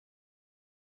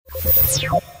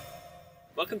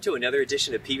Welcome to another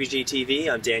edition of PBG TV.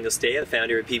 I'm Daniel Stea, the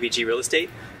founder of PBG Real Estate,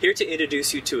 here to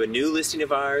introduce you to a new listing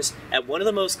of ours at one of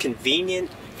the most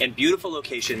convenient and beautiful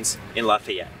locations in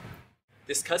Lafayette.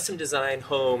 This custom designed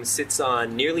home sits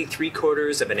on nearly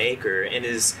 3/4 of an acre and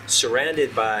is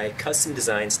surrounded by custom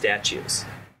designed statues.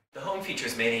 The home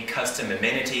features many custom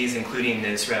amenities, including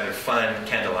this rather fun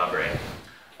candelabra.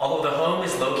 Although the home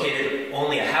is located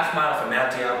only a half-mile from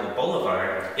Mount Diablo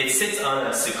Boulevard, it sits on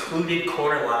a secluded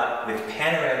corner lot with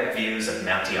panoramic views of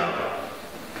Mount Diablo.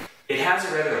 It has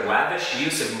a rather lavish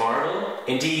use of marble.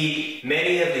 Indeed,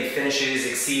 many of the finishes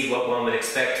exceed what one would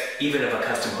expect even of a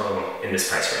custom home in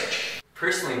this price range.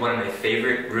 Personally, one of my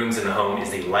favorite rooms in the home is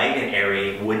the light and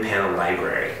airy wood panel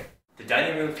library. The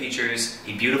dining room features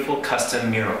a beautiful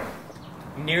custom mural.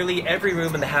 Nearly every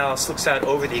room in the house looks out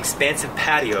over the expansive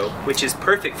patio, which is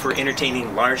perfect for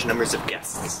entertaining large numbers of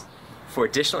guests. For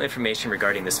additional information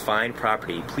regarding this fine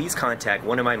property, please contact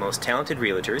one of my most talented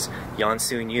realtors,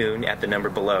 Yan-Soon Yoon, at the number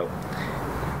below.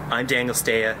 I'm Daniel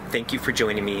Stea. Thank you for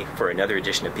joining me for another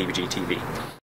edition of PBG TV.